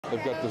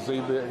They've got the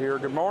ZBit here.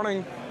 Good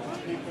morning.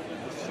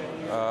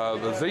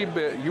 The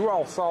ZBit, you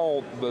all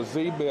saw the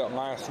ZBit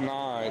last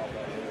night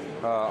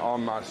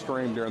on my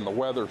stream during the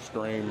weather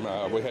stream.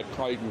 We had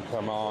Clayton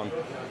come on,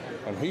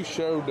 and he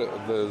showed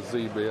the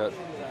ZBit.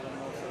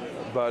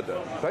 But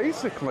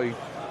basically,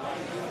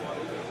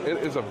 it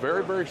is a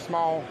very, very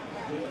small,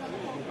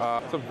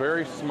 it's a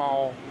very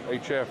small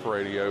HF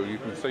radio. You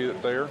can see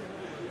it there.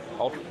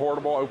 Ultra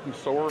portable, open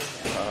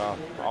source,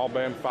 all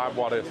band 5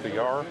 watt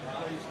SDR.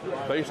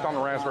 Based on the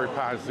Raspberry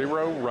Pi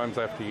Zero, runs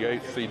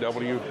FT8,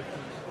 CW,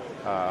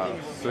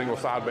 single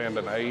sideband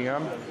and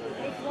AM.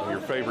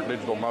 Your favorite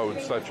digital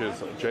modes such as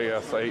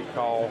JS8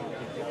 call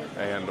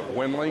and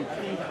WinLink.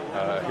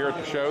 Here at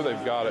the show,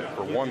 they've got it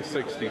for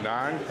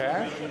 $169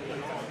 cash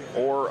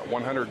or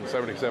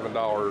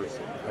 $177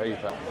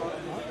 PayPal.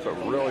 So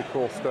really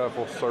cool stuff.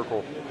 We'll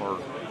circle or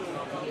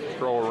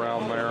scroll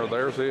around there.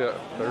 There's it.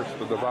 There's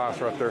the device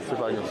right there. See if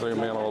I can zoom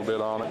in a little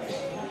bit on it.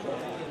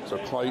 So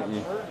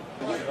Clayton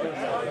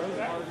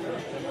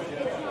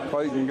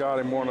got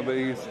him one of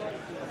these.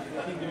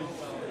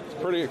 It's a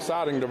pretty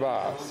exciting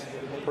device.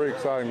 Pretty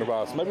exciting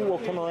device. Maybe we'll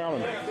come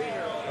around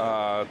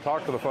and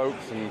talk to the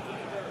folks, and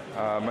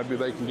maybe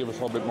they can give us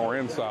a little bit more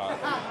insight.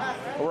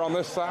 Over on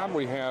this side,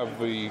 we have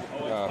the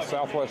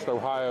Southwest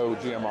Ohio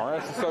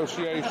GMRS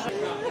Association.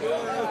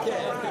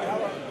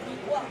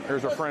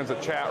 Here's our friends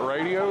at Chat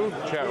Radio.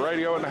 Chat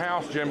Radio in the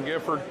house. Jim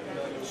Gifford,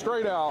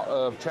 straight out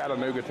of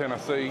Chattanooga,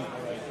 Tennessee.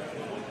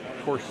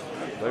 Of course,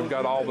 they've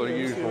got all the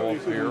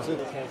usuals here.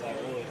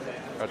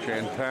 Got your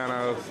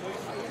antennas,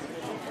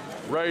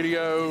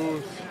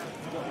 radios,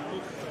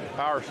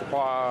 power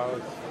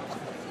supplies.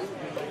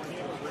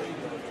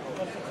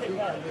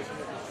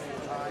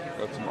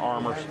 Got some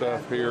armor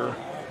stuff here.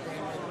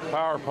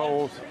 Power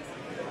poles.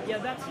 Yeah,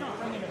 that's not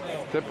ringing a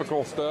bell.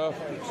 Typical stuff.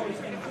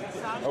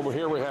 Over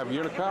here we have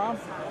Unicom.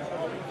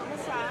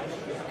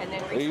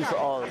 These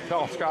are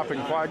telescoping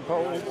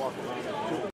flagpoles.